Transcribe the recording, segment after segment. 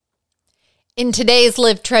In today's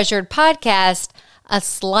Live Treasured podcast, a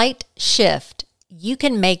slight shift you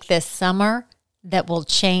can make this summer that will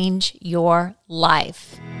change your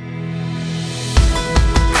life.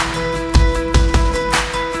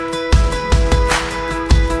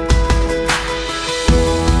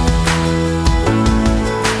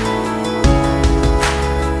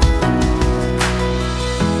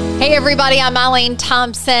 Hey everybody, I'm Eileen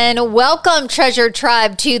Thompson. Welcome, Treasured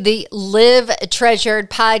Tribe, to the Live Treasured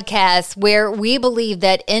podcast, where we believe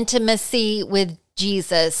that intimacy with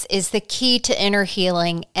Jesus is the key to inner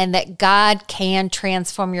healing and that God can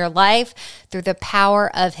transform your life through the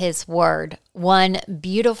power of His Word. One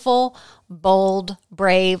beautiful, bold,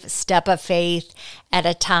 brave step of faith at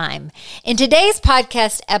a time. In today's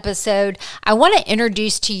podcast episode, I want to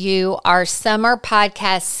introduce to you our summer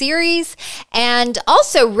podcast series and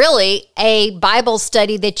also really a Bible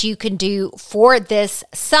study that you can do for this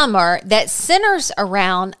summer that centers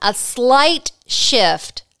around a slight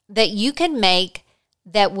shift that you can make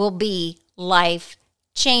that will be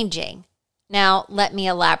life-changing. Now, let me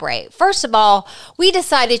elaborate. First of all, we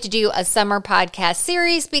decided to do a summer podcast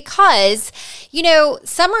series because,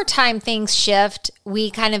 summertime things shift.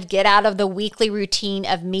 We kind of get out of the weekly routine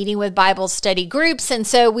of meeting with Bible study groups. And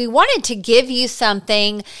so we wanted to give you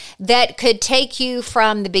something that could take you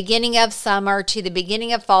from the beginning of summer to the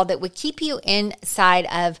beginning of fall that would keep you inside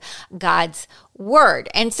of God's Word.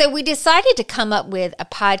 And so we decided to come up with a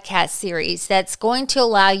podcast series that's going to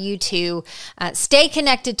allow you to stay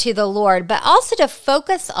connected to the Lord, but also to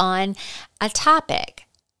focus on a topic.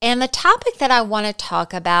 And the topic that I want to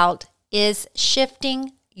talk about is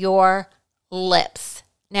shifting your lips.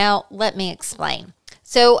 Now, let me explain.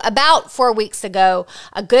 So about 4 weeks ago,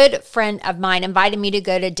 a good friend of mine invited me to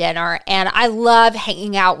go to dinner, and I love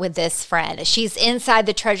hanging out with this friend. She's inside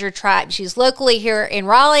the Treasure Tribe. She's locally here in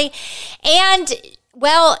Raleigh, and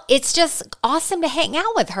well, it's just awesome to hang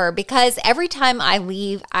out with her because every time I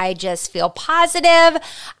leave, I just feel positive.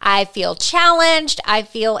 I feel challenged. I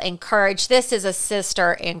feel encouraged. This is a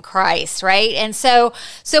sister in Christ, right? And so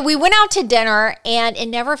we went out to dinner, and it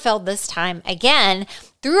never felt this time again.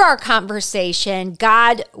 Through our conversation,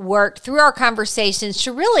 God worked through our conversations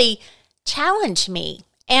to really challenge me.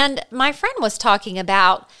 And my friend was talking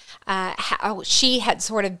about how she had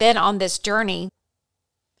sort of been on this journey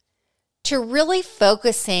to really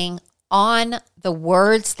focusing on the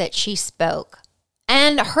words that she spoke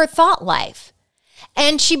and her thought life.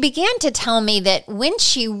 And she began to tell me that when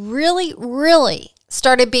she really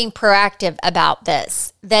started being proactive about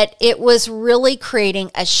this, that it was really creating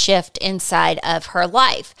a shift inside of her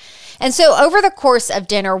life. And so over the course of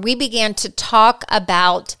dinner, we began to talk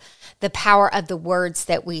about the power of the words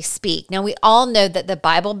that we speak. Now, we all know that the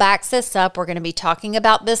Bible backs this up. We're going to be talking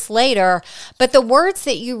about this later, but the words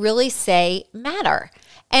that you really say matter.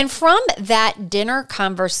 And from that dinner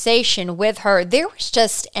conversation with her, there was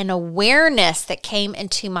just an awareness that came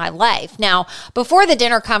into my life. Now, before the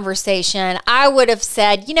dinner conversation, I would have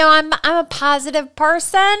said, I'm a positive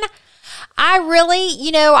person. I really,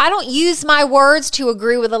 I don't use my words to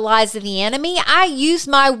agree with the lies of the enemy. I use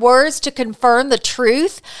my words to confirm the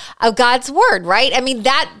truth of God's word, right? I mean,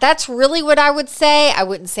 that's really what I would say. I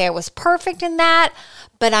wouldn't say I was perfect in that,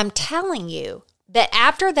 but I'm telling you that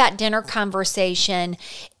after that dinner conversation,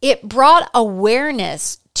 it brought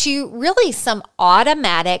awareness to really some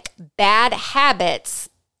automatic bad habits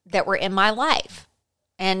that were in my life.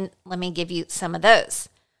 And let me give you some of those.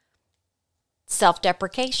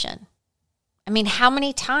 Self-deprecation. I mean, how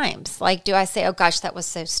many times, do I say, oh gosh, that was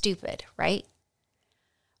so stupid, right?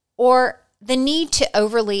 Or the need to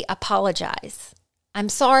overly apologize. I'm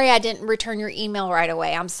sorry I didn't return your email right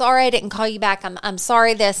away. I'm sorry I didn't call you back. I'm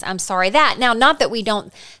sorry this, I'm sorry that. Now, not that we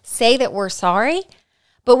don't say that we're sorry,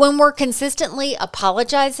 but when we're consistently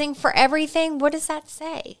apologizing for everything, what does that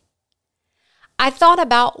say? I thought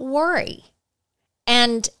about worry.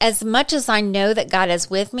 And as much as I know that God is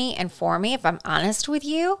with me and for me, if I'm honest with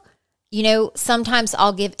you, sometimes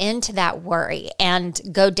I'll give in to that worry and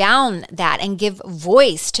go down that and give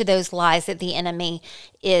voice to those lies that the enemy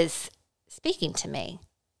is speaking to me.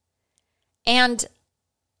 And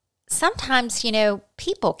sometimes,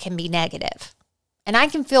 people can be negative. And I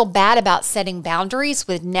can feel bad about setting boundaries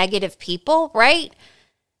with negative people, right?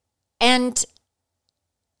 And,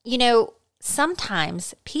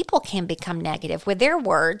 sometimes people can become negative with their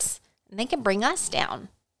words and they can bring us down.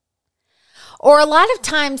 Or a lot of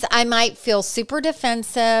times I might feel super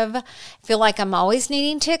defensive, feel like I'm always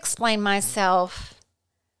needing to explain myself.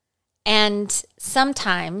 And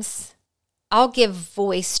sometimes I'll give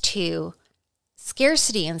voice to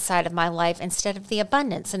scarcity inside of my life instead of the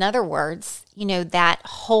abundance. In other words, that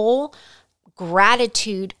whole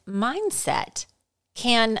gratitude mindset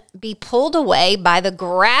can be pulled away by the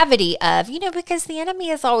gravity of, because the enemy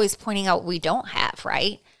is always pointing out what we don't have,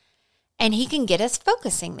 right? And he can get us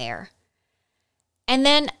focusing there. And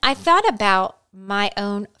then I thought about my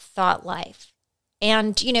own thought life.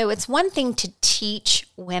 And, it's one thing to teach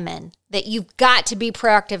women that you've got to be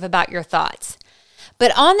proactive about your thoughts.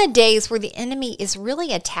 But on the days where the enemy is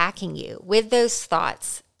really attacking you with those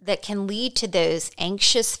thoughts that can lead to those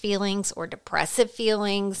anxious feelings or depressive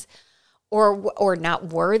feelings or not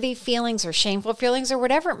worthy feelings or shameful feelings or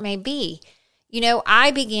whatever it may be,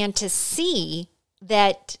 I began to see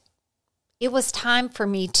that it was time for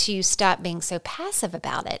me to stop being so passive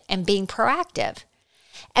about it and being proactive.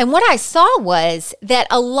 And what I saw was that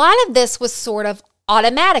a lot of this was sort of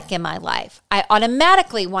automatic in my life. I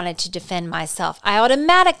automatically wanted to defend myself. I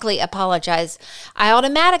automatically apologized. I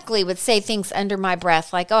automatically would say things under my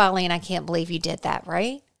breath like, "Oh, Eileen, I can't believe you did that,"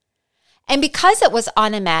 right? And because it was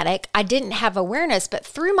automatic, I didn't have awareness, but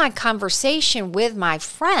through my conversation with my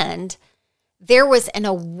friend, there was an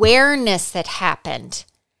awareness that happened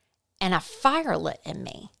and a fire lit in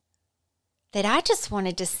me that I just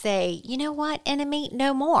wanted to say, you know what, enemy,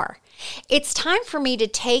 no more. It's time for me to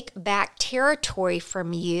take back territory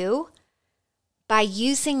from you by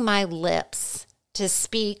using my lips to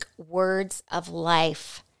speak words of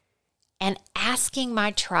life and asking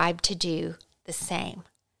my tribe to do the same.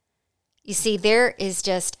 You see, there is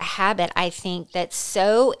just a habit, I think, that's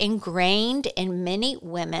so ingrained in many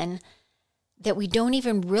women that we don't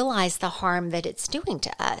even realize the harm that it's doing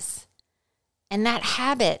to us. And that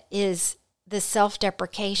habit is the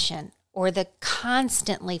self-deprecation or the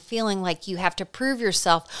constantly feeling like you have to prove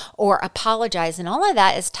yourself or apologize. And all of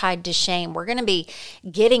that is tied to shame. We're going to be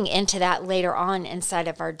getting into that later on inside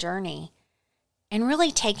of our journey and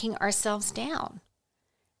really taking ourselves down.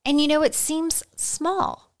 And it seems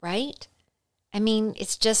small, right? I mean,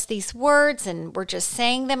 it's just these words and we're just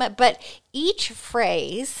saying them, but each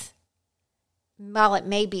phrase, while it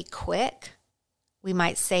may be quick, we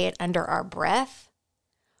might say it under our breath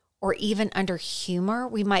or even under humor.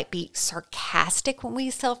 We might be sarcastic when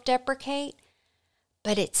we self-deprecate,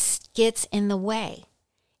 but it gets in the way.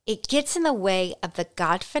 It gets in the way of the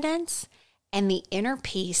confidence and the inner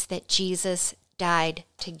peace that Jesus died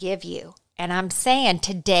to give you. And I'm saying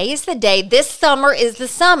today is the day, this summer is the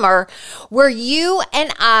summer where you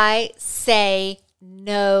and I say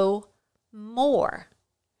no more.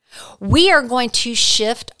 We are going to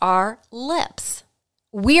shift our lips.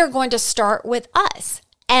 We are going to start with us.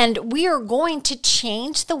 And we are going to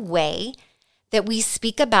change the way that we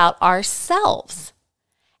speak about ourselves.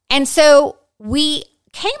 And so we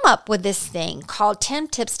came up with this thing called 10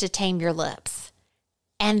 Tips to Tame Your Lips.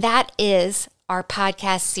 And that is our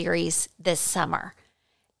podcast series this summer.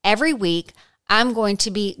 Every week, I'm going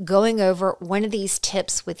to be going over one of these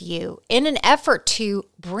tips with you in an effort to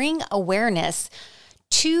bring awareness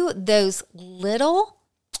to those little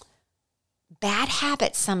bad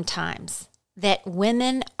habits sometimes that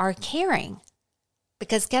women are carrying.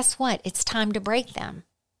 Because guess what? It's time to break them.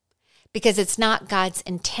 Because it's not God's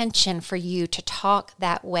intention for you to talk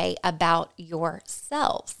that way about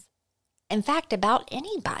yourselves. In fact, about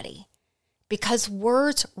anybody. Because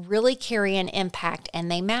words really carry an impact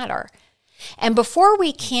and they matter. And before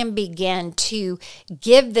we can begin to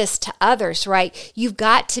give this to others, right, you've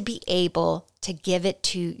got to be able to give it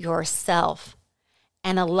to yourself.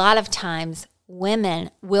 And a lot of times, women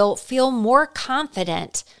will feel more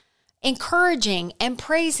confident encouraging and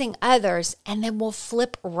praising others, and then we'll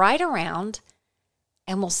flip right around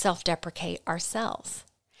and we'll self-deprecate ourselves.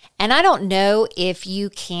 And I don't know if you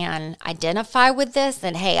can identify with this.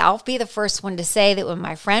 And hey, I'll be the first one to say that when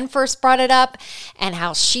my friend first brought it up and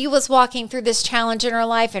how she was walking through this challenge in her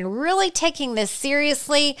life and really taking this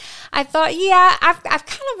seriously, I thought, yeah, I've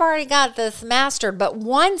kind of already got this mastered. But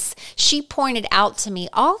once she pointed out to me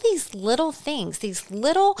all these little things, these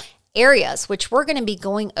little areas, which we're going to be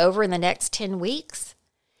going over in the next 10 weeks,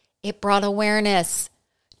 it brought awareness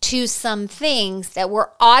to some things that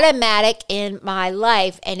were automatic in my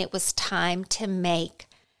life, and it was time to make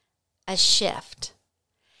a shift.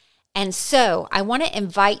 And so I want to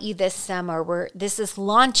invite you this summer, this is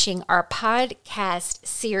launching our podcast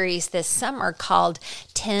series this summer called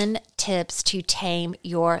 10 Tips to Tame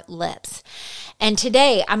Your Lips. And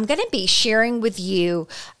today I'm going to be sharing with you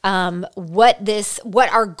what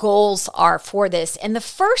our goals are for this. And the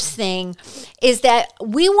first thing is that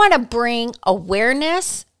we want to bring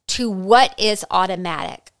awareness to what is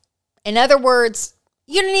automatic. In other words,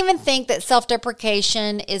 you don't even think that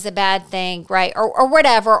self-deprecation is a bad thing, right? Or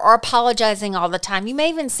whatever, or apologizing all the time. You may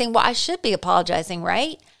even think, well, I should be apologizing,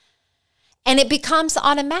 right? And it becomes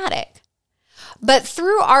automatic. But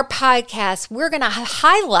through our podcast, we're going to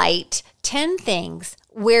highlight 10 things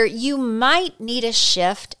where you might need a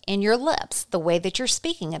shift in your lips, the way that you're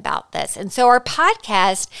speaking about this. And so our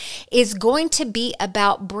podcast is going to be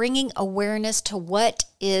about bringing awareness to what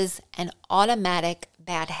is an automatic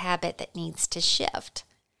bad habit that needs to shift.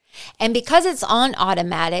 And because it's on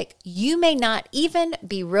automatic, you may not even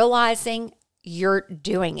be realizing you're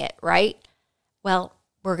doing it, right? Well,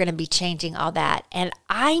 we're going to be changing all that. And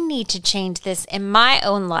I need to change this in my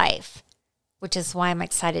own life, which is why I'm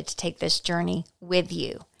excited to take this journey with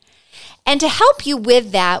you. And to help you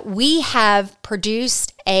with that, we have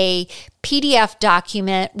produced a PDF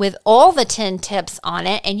document with all the 10 tips on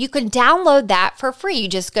it, and you can download that for free. You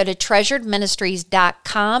just go to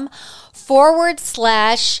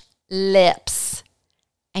treasuredministries.com/lips,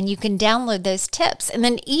 and you can download those tips. And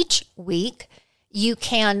then each week, you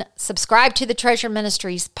can subscribe to the Treasure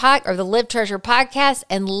Ministries or the Live Treasure podcast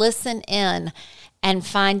and listen in and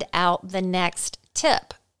find out the next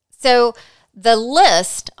tip. So the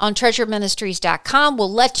list on treasureministries.com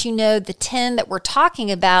will let you know the 10 that we're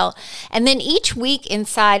talking about. And then each week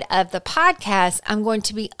inside of the podcast, I'm going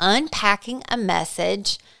to be unpacking a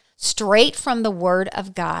message straight from the Word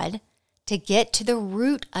of God to get to the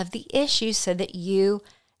root of the issue so that you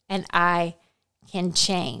and I can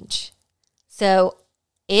change. So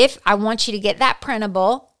if I want you to get that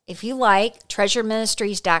printable, if you like,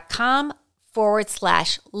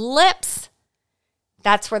 treasureministries.com/lips.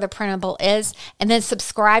 That's where the printable is. And then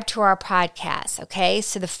subscribe to our podcast, okay?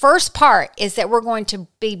 So the first part is that we're going to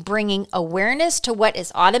be bringing awareness to what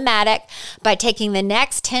is automatic by taking the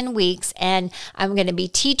next 10 weeks, and I'm going to be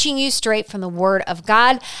teaching you straight from the Word of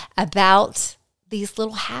God about these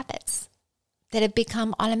little habits that have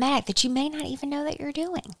become automatic that you may not even know that you're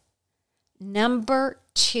doing. Number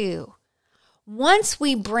 2, once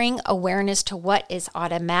we bring awareness to what is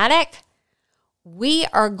automatic, we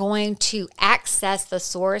are going to access the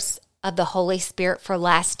source of the Holy Spirit for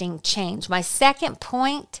lasting change. My second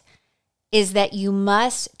point is that you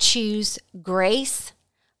must choose grace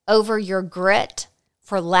over your grit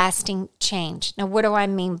for lasting change. Now, what do I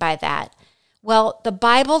mean by that? Well, the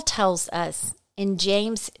Bible tells us in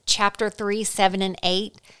James chapter 3, 7 and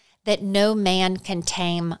 8, that no man can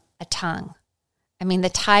tame a tongue. I mean, the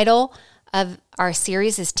title of our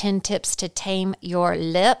series is 10 Tips to Tame Your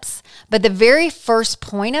Lips. But the very first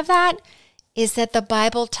point of that is that the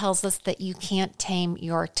Bible tells us that you can't tame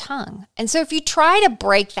your tongue. And so if you try to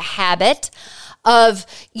break the habit of,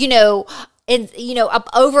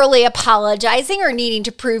 overly apologizing or needing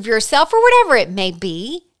to prove yourself or whatever it may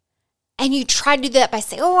be, and you try to do that by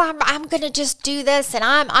saying, I'm going to just do this and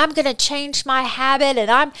I'm going to change my habit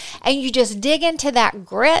and you just dig into that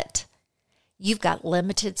grit, you've got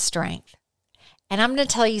limited strength. And I'm going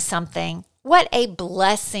to tell you something. What a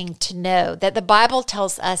blessing to know that the Bible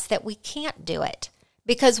tells us that we can't do it.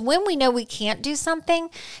 Because when we know we can't do something,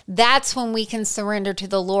 that's when we can surrender to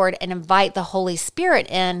the Lord and invite the Holy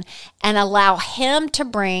Spirit in and allow Him to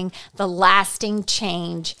bring the lasting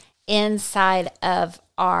change inside of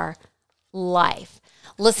our life.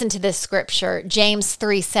 Listen to this scripture. James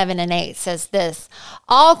 3, 7 and 8 says this: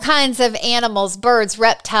 all kinds of animals, birds,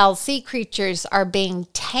 reptiles, sea creatures are being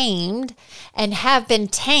tamed and have been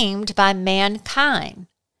tamed by mankind,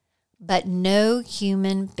 but no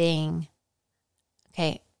human being.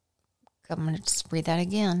 Okay, I'm going to just read that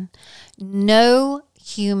again. No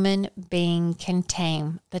human being can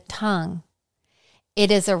tame the tongue.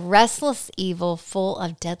 It is a restless evil full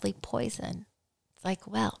of deadly poison. It's like,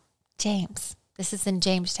 well, James, this is in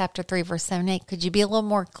James chapter 3, verse 7 and 8. Could you be a little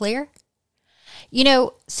more clear?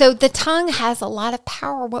 So the tongue has a lot of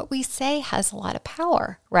power. What we say has a lot of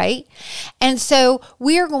power, right? And so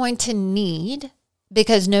we are going to need,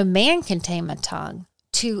 because no man can tame a tongue,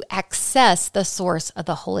 to access the source of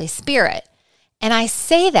the Holy Spirit. And I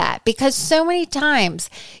say that because so many times,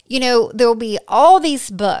 there'll be all these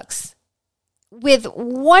books with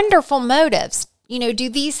wonderful motives. Do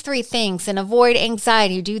these 3 things and avoid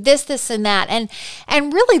anxiety, do this, this, and that.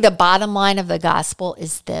 And really the bottom line of the gospel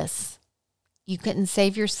is this: you couldn't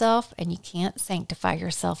save yourself and you can't sanctify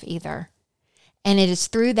yourself either. And it is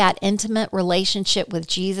through that intimate relationship with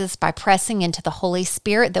Jesus, by pressing into the Holy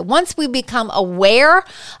Spirit, that once we become aware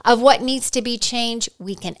of what needs to be changed,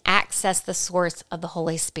 we can access the source of the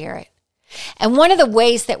Holy Spirit. And one of the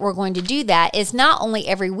ways that we're going to do that is not only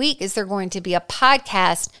every week is there going to be a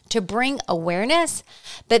podcast to bring awareness,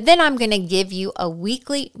 but then I'm going to give you a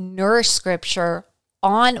weekly Nourish Scripture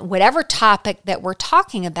on whatever topic that we're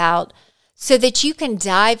talking about so that you can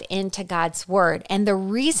dive into God's Word. And the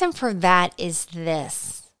reason for that is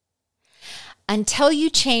this. Until you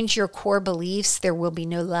change your core beliefs, there will be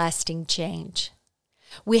no lasting change.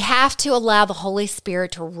 We have to allow the Holy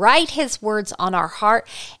Spirit to write His words on our heart,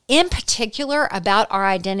 in particular about our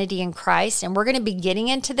identity in Christ. And we're going to be getting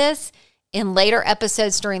into this in later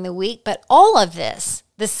episodes during the week. But all of this,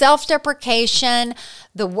 the self-deprecation,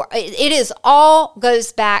 it is all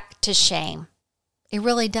goes back to shame. It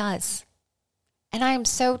really does. And I am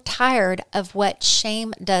so tired of what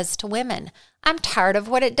shame does to women. I'm tired of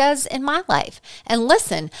what it does in my life. And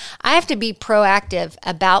listen, I have to be proactive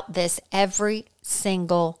about this every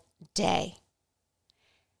single day.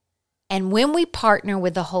 And when we partner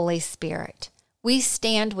with the Holy Spirit, we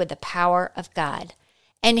stand with the power of God,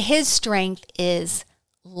 and His strength is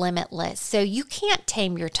limitless. So you can't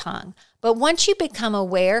tame your tongue. But once you become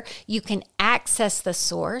aware, you can access the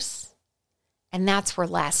source, and that's where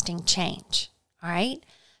lasting change. All right?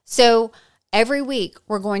 So every week,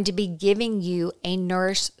 we're going to be giving you a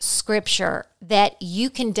Nourish scripture that you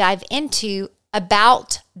can dive into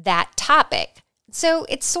about that topic. So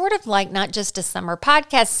it's sort of like not just a summer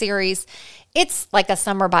podcast series, it's like a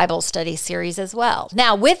summer Bible study series as well.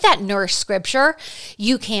 Now, with that Nourish scripture,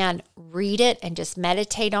 you can read it and just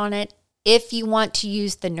meditate on it. If you want to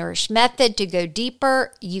use the Nourish method to go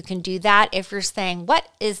deeper, you can do that. If you're saying, what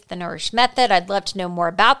is the Nourish method? I'd love to know more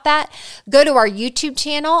about that. Go to our YouTube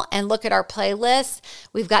channel and look at our playlist.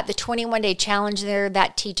 We've got the 21-day challenge there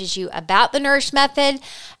that teaches you about the Nourish method.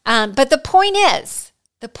 But the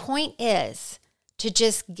point is to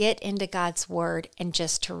just get into God's word and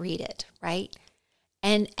just to read it, right?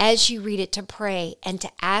 And as you read it, to pray and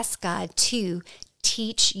to ask God to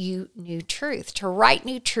teach you new truth, to write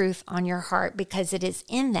new truth on your heart, because it is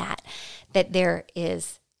in that there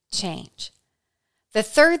is change. The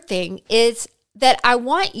third thing is that I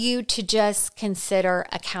want you to just consider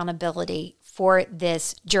accountability for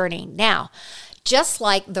this journey. Now, just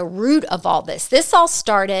like the root of all this all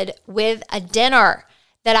started with a dinner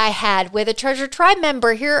that I had with a Treasure Tribe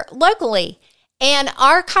member here locally. And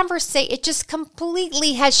our conversation, it just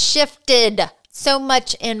completely has shifted so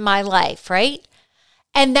much in my life, right?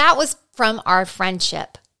 And that was from our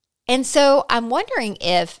friendship. And so I'm wondering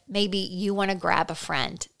if maybe you want to grab a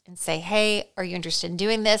friend and say, hey, are you interested in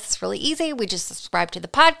doing this? It's really easy. We just subscribe to the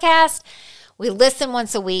podcast. We listen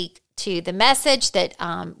once a week to the message that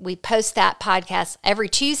we post that podcast every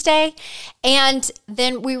Tuesday. And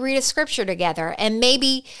then we read a scripture together. And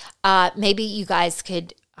maybe you guys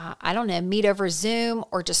could, meet over Zoom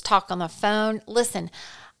or just talk on the phone. Listen,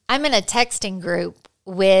 I'm in a texting group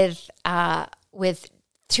with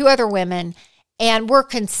 2 other women, and we're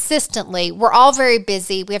all very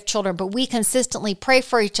busy. We have children, but we consistently pray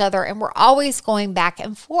for each other, and we're always going back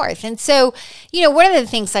and forth. And so, one of the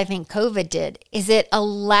things I think COVID did is it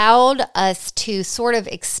allowed us to sort of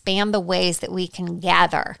expand the ways that we can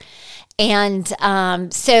gather. And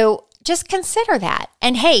so just consider that.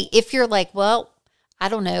 And hey, if you're like, well, I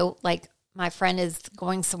don't know, like my friend is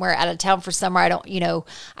going somewhere out of town for summer,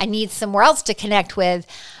 I need somewhere else to connect with.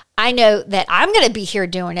 I know that I'm going to be here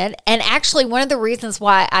doing it. And actually, one of the reasons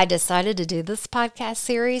why I decided to do this podcast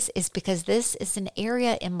series is because this is an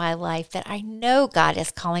area in my life that I know God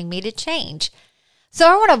is calling me to change. So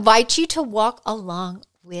I want to invite you to walk along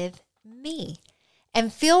with me,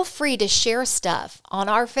 and feel free to share stuff on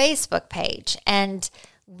our Facebook page. And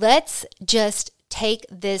let's just take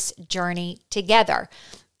this journey together.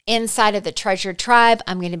 Inside of the Treasure Tribe,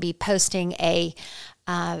 I'm going to be posting a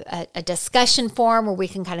discussion forum where we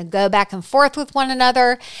can kind of go back and forth with one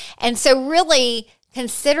another. And so really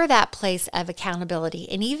consider that place of accountability.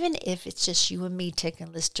 And even if it's just you and me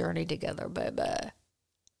taking this journey together, baby,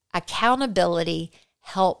 accountability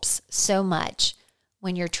helps so much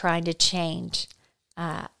when you're trying to change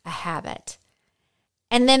a habit.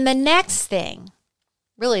 And then the next thing,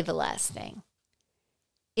 really the last thing,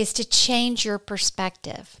 is to change your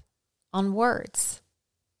perspective on words.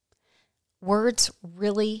 Words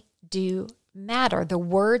really do matter. The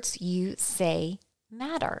words you say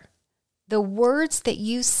matter. The words that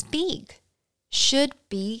you speak should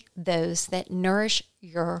be those that nourish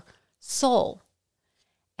your soul.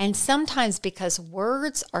 And sometimes because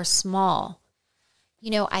words are small,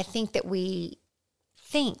 I think that we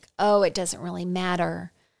think, it doesn't really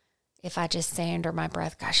matter if I just say under my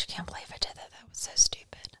breath, gosh, I can't believe I did that. That was so stupid.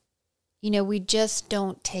 We just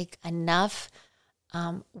don't take enough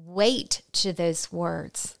weight to those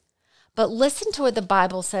words. But listen to what the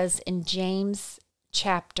Bible says in James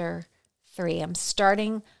chapter 3. I'm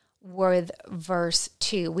starting with verse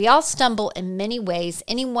 2. We all stumble in many ways.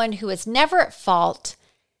 Anyone who is never at fault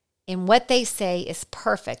in what they say is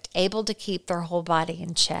perfect, able to keep their whole body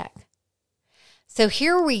in check. So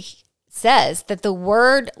here we says that the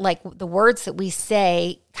word, like the words that we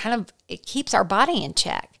say, it keeps our body in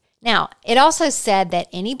check. Now, it also said that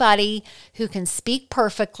anybody who can speak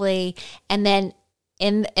perfectly, and then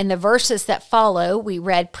in the verses that follow, we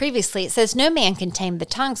read previously, it says no man can tame the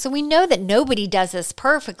tongue. So we know that nobody does this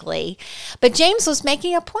perfectly. But James was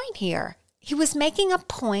making a point here. He was making a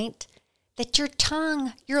point that your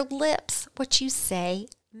tongue, your lips, what you say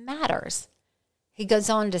matters. He goes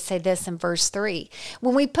on to say this in verse 3.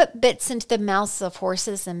 When we put bits into the mouths of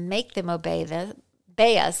horses and make them obey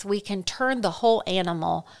us, we can turn the whole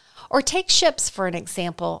animal. Or take ships, for an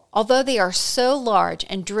example. Although they are so large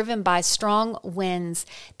and driven by strong winds,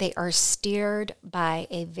 they are steered by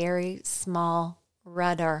a very small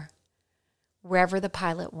rudder, wherever the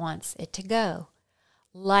pilot wants it to go.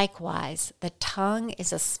 Likewise, the tongue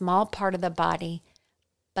is a small part of the body,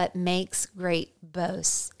 but makes great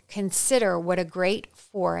boasts. Consider what a great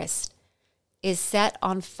forest is set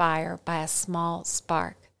on fire by a small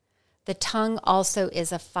spark. The tongue also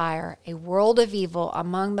is a fire, a world of evil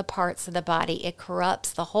among the parts of the body. It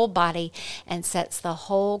corrupts the whole body and sets the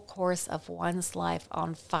whole course of one's life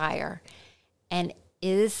on fire, and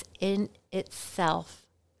is in itself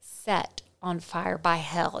set on fire by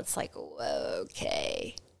hell. It's like,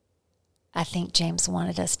 okay. I think James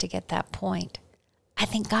wanted us to get that point. I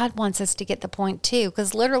think God wants us to get the point too,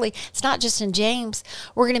 because literally, it's not just in James.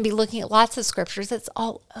 We're going to be looking at lots of scriptures. It's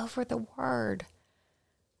all over the Word.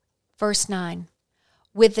 Verse 9,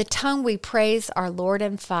 with the tongue we praise our Lord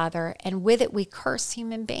and Father, and with it we curse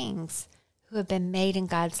human beings who have been made in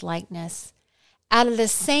God's likeness. Out of the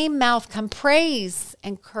same mouth come praise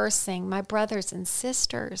and cursing. My brothers and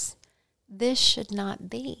sisters, this should not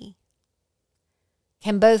be.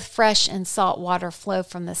 Can both fresh and salt water flow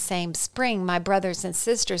from the same spring? My brothers and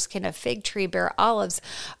sisters, can a fig tree bear olives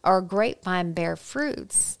or a grapevine bear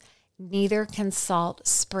fruits? Neither can a salt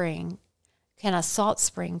spring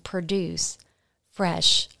produce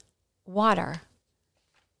fresh water.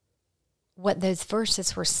 What those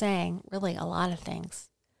verses were saying, really a lot of things,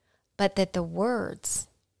 but that the words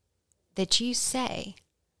that you say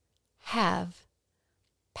have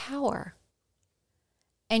power.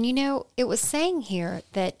 And it was saying here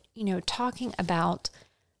that, talking about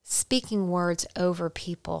speaking words over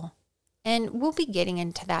people, and we'll be getting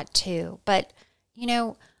into that too, but,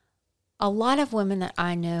 a lot of women that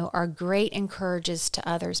I know are great encouragers to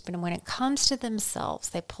others, but when it comes to themselves,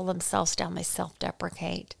 they pull themselves down, they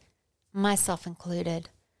self-deprecate, myself included.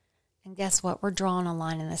 And guess what? We're drawing a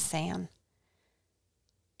line in the sand.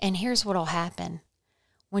 And here's what will happen.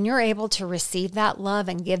 When you're able to receive that love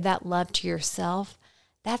and give that love to yourself,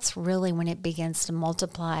 that's really when it begins to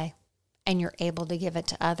multiply and you're able to give it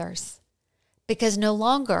to others. Because no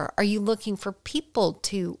longer are you looking for people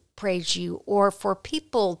to praise you or for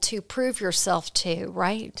people to prove yourself to,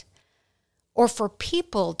 right? Or for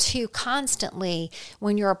people to constantly,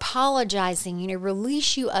 when you're apologizing,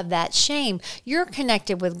 release you of that shame. You're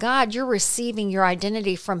connected with God. You're receiving your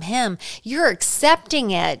identity from Him. You're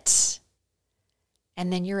accepting it.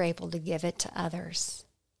 And then you're able to give it to others.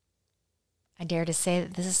 I dare to say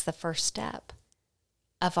that this is the first step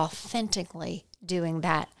of authentically doing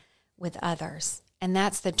that with others. And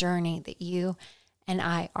that's the journey that you and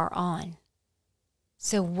I are on.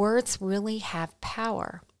 So words really have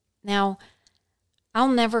power. Now, I'll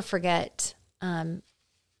never forget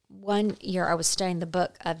one year I was studying the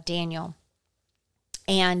book of Daniel.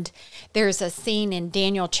 And there's a scene in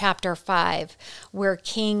Daniel chapter 5 where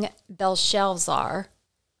King Belshazzar,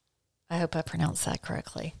 I hope I pronounced that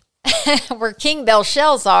correctly, where King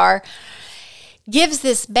Belshazzar gives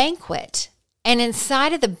this banquet. And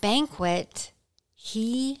inside of the banquet,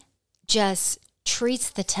 he just treats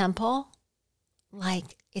the temple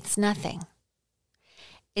like it's nothing.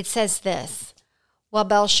 It says this, while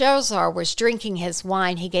Belshazzar was drinking his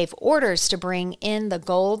wine, he gave orders to bring in the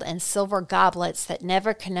gold and silver goblets that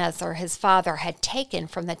Nebuchadnezzar, his father, had taken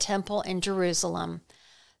from the temple in Jerusalem,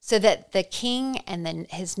 so that the king and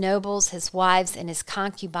his nobles, his wives, and his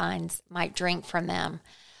concubines might drink from them.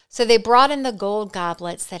 So they brought in the gold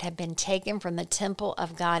goblets that had been taken from the temple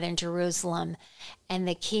of God in Jerusalem, and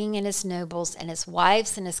the king and his nobles and his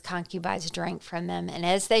wives and his concubines drank from them. And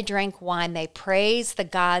as they drank wine, they praised the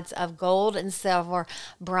gods of gold and silver,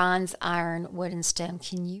 bronze, iron, wood, and stone.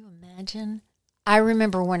 Can you imagine? I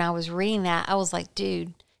remember when I was reading that, I was like,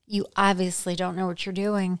 dude, you obviously don't know what you're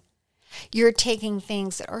doing. You're taking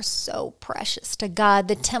things that are so precious to God.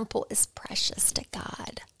 The temple is precious to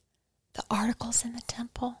God. The articles in the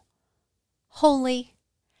temple, holy,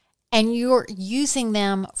 and you're using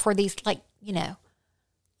them for these, like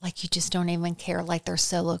you just don't even care, like they're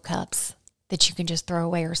solo cups that you can just throw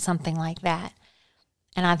away or something like that.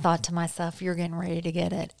 And I thought to myself, you're getting ready to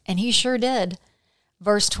get it. And he sure did.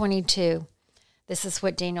 Verse 22, this is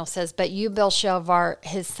what Daniel says, but you, Belshazzar,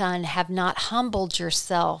 his son, have not humbled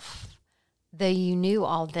yourself, though you knew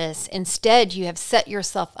all this. Instead, you have set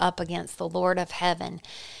yourself up against the Lord of heaven.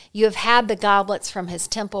 You have had the goblets from his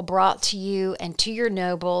temple brought to you, and to your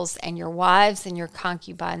nobles, and your wives and your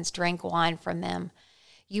concubines drank wine from them.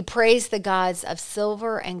 You praise the gods of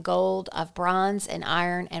silver and gold, of bronze and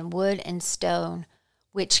iron and wood and stone,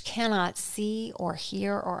 which cannot see or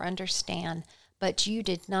hear or understand, but you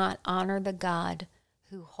did not honor the God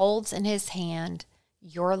who holds in his hand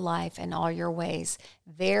your life and all your ways.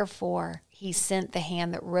 Therefore, he sent the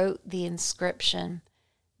hand that wrote the inscription.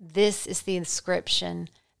 This is the inscription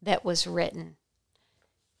that was written.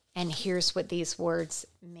 And here's what these words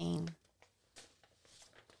mean.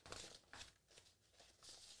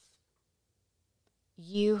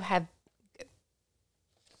 You have,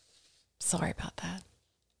 sorry about that.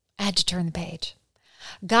 I had to turn the page.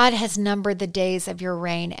 God has numbered the days of your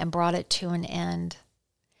reign and brought it to an end.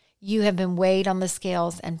 You have been weighed on the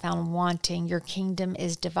scales and found wanting. Your kingdom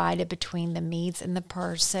is divided between the Medes and the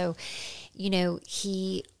Persians. So,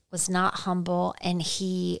 he was not humble, and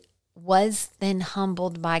he was then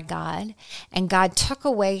humbled by God, and God took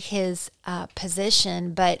away his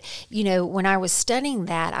position. But, when I was studying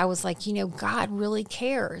that, I was like, God really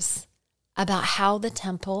cares about how the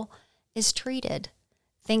temple is treated.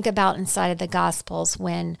 Think about inside of the Gospels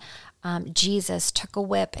when Jesus took a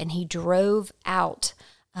whip and he drove out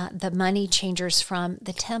the money changers from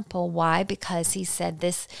the temple. Why? Because he said,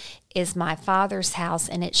 this is my Father's house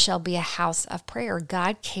and it shall be a house of prayer.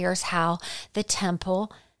 God cares how the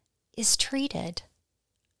temple is treated.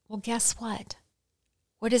 Well, guess what?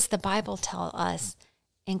 What does the Bible tell us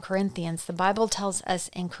in Corinthians? The Bible tells us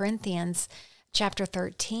in Corinthians chapter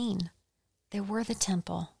 13 that we're the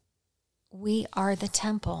temple. We are the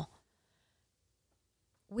temple.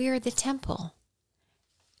 We are the temple.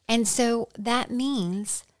 And so that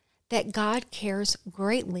means that God cares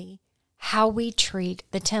greatly how we treat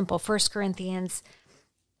the temple. 1 Corinthians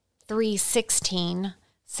 3:16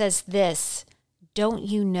 says this, don't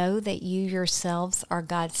you know that you yourselves are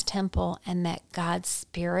God's temple and that God's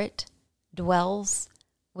Spirit dwells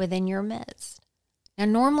within your midst? Now,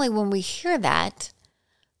 normally when we hear that,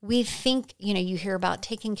 we think, you hear about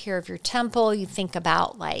taking care of your temple. You think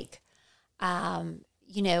about a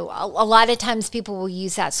lot of times people will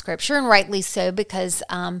use that scripture, and rightly so, because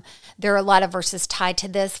there are a lot of verses tied to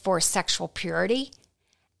this for sexual purity.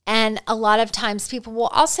 And a lot of times people will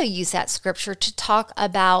also use that scripture to talk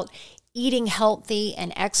about eating healthy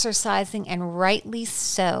and exercising, and rightly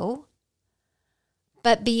so.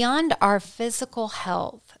 But beyond our physical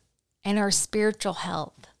health and our spiritual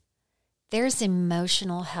health, there's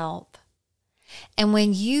emotional health. And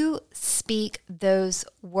when you speak those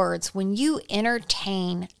words, when you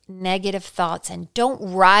entertain negative thoughts and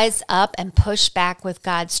don't rise up and push back with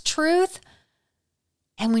God's truth,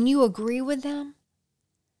 and when you agree with them,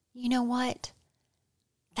 you know what?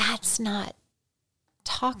 That's not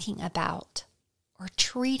talking about or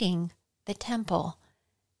treating the temple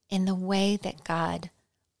in the way that God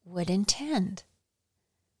would intend.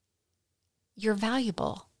 You're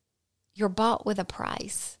valuable. You're bought with a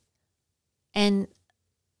price. And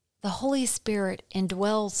the Holy Spirit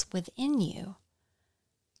indwells within you.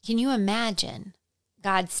 Can you imagine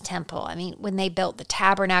God's temple? I mean, when they built the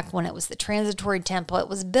tabernacle, when it was the transitory temple, it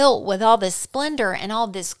was built with all this splendor and all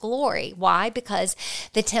this glory. Why? Because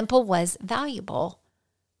the temple was valuable.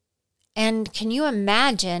 And can you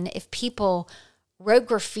imagine if people wrote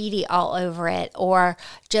graffiti all over it, or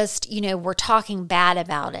just, were talking bad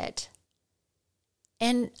about it?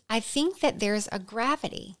 And I think that there's a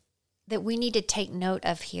gravity that we need to take note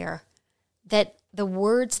of here, that the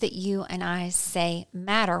words that you and I say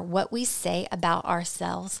matter. What we say about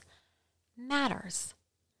ourselves matters.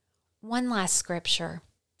 One last scripture.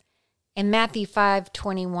 In Matthew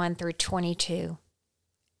 5:21 through 22,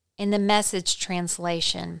 in the Message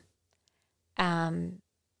translation, I'm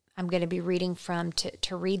going to be reading from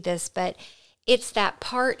to read this, but it's that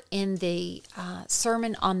part in the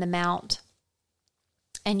Sermon on the Mount.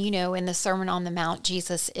 And, in the Sermon on the Mount,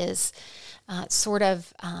 Jesus is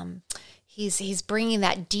he's bringing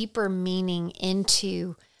that deeper meaning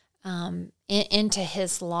into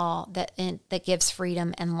his law that gives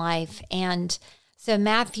freedom and life. And so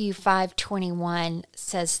Matthew 5:21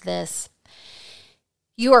 says this,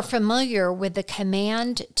 you are familiar with the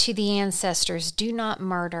command to the ancestors, do not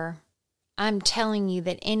murder. I'm telling you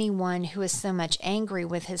that anyone who is so much angry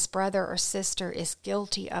with his brother or sister is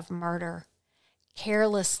guilty of murder.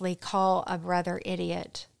 Carelessly call a brother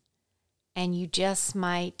idiot, and you just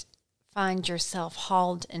might find yourself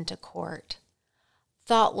hauled into court,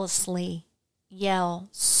 thoughtlessly yell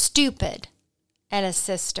stupid at a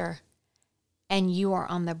sister, and you are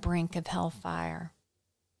on the brink of hellfire.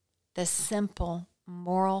 The simple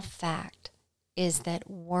moral fact is that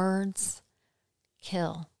words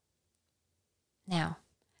kill. Now,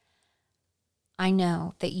 I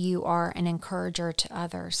know that you are an encourager to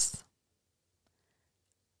others,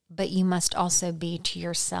 but you must also be to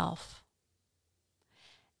yourself.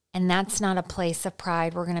 And that's not a place of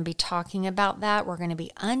pride. We're going to be talking about that. We're going to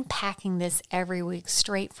be unpacking this every week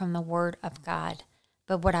straight from the Word of God.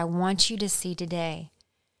 But what I want you to see today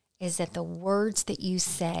is that the words that you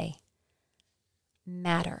say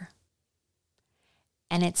matter.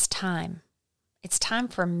 And it's time. It's time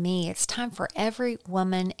for me. It's time for every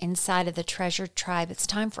woman inside of the Treasured Tribe. It's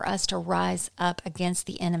time for us to rise up against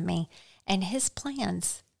the enemy and his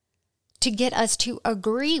plans to get us to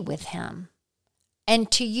agree with him.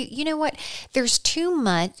 And to you know what? There's too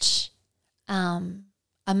much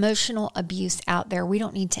emotional abuse out there. We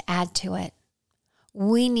don't need to add to it.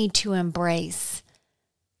 We need to embrace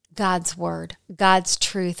God's word, God's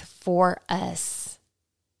truth for us,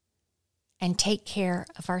 and take care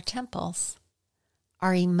of our temples,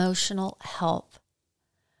 our emotional health,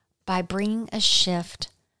 by bringing a shift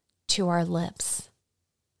to our lips.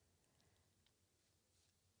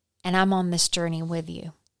 And I'm on this journey with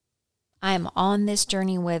you. I am on this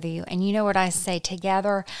journey with you. And you know what I say?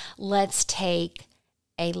 Together, let's take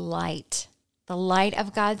a light, the light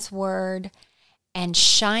of God's word, and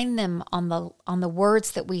shine them on the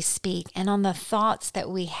words that we speak and on the thoughts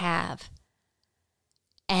that we have.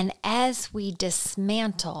 And as we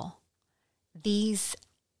dismantle these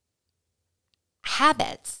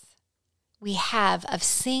habits we have of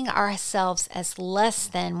seeing ourselves as less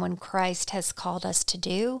than when Christ has called us to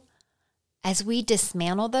do, as we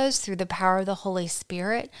dismantle those through the power of the Holy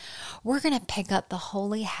Spirit, we're going to pick up the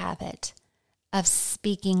holy habit of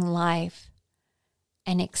speaking life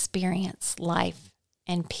and experience life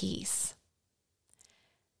and peace.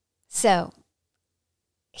 So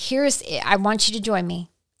I want you to join me,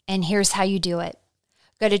 and here's how you do it.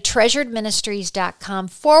 Go to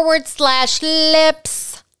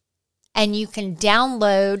treasuredministries.com/lips, and you can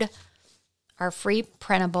download our free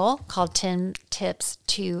printable called 10 Tips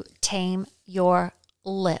to Tame Your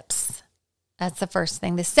Lips. That's the first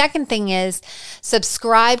thing. The second thing is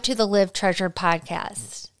subscribe to the Live Treasured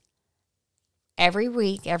podcast. Every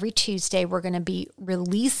week, every Tuesday, we're going to be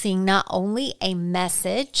releasing not only a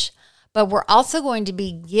message, but we're also going to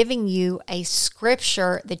be giving you a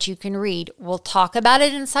scripture that you can read. We'll talk about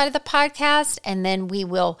it inside of the podcast, and then we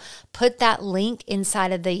will put that link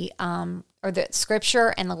inside of the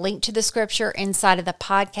scripture and the link to the scripture inside of the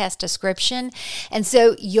podcast description. And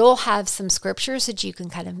so you'll have some scriptures that you can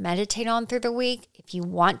kind of meditate on through the week. If you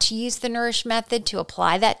want to use the Nourish method to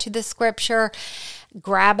apply that to the scripture,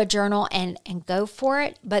 grab a journal and go for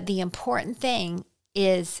it. But the important thing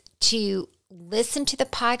is to listen to the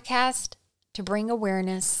podcast to bring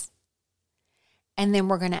awareness. And then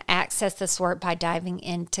we're going to access this word by diving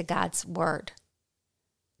into God's word.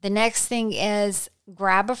 The next thing is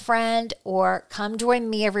grab a friend or come join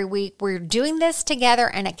me every week. We're doing this together,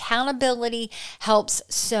 and accountability helps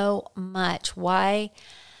so much. Why?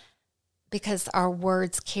 Because our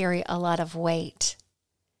words carry a lot of weight.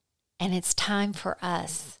 And it's time for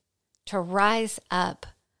us to rise up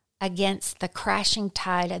against the crashing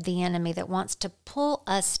tide of the enemy that wants to pull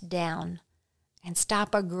us down and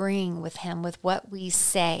stop agreeing with him with what we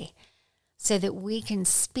say, so that we can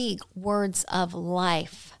speak words of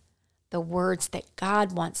life, the words that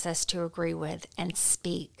God wants us to agree with and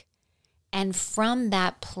speak. And from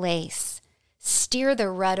that place, steer the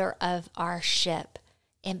rudder of our ship,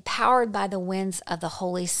 empowered by the winds of the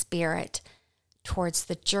Holy Spirit, towards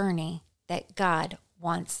the journey that God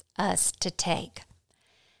wants us to take.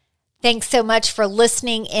 Thanks so much for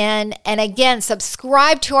listening in. And again,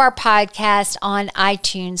 subscribe to our podcast on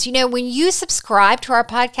iTunes. You know, when you subscribe to our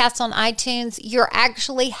podcast on iTunes, you're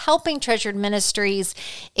actually helping Treasured Ministries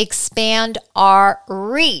expand our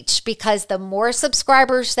reach, because the more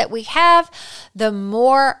subscribers that we have, the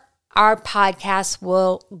more our podcast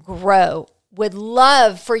will grow. Would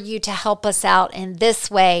love for you to help us out in this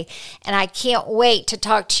way. And I can't wait to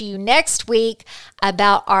talk to you next week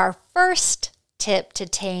about our first tip to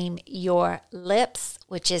tame your lips,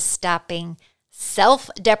 which is stopping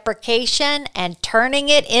self-deprecation and turning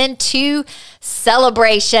it into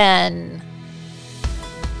celebration.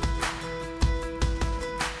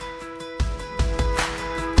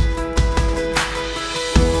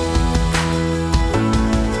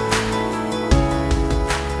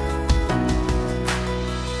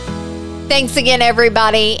 Thanks again,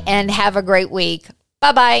 everybody, and have a great week.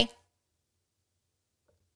 Bye-bye.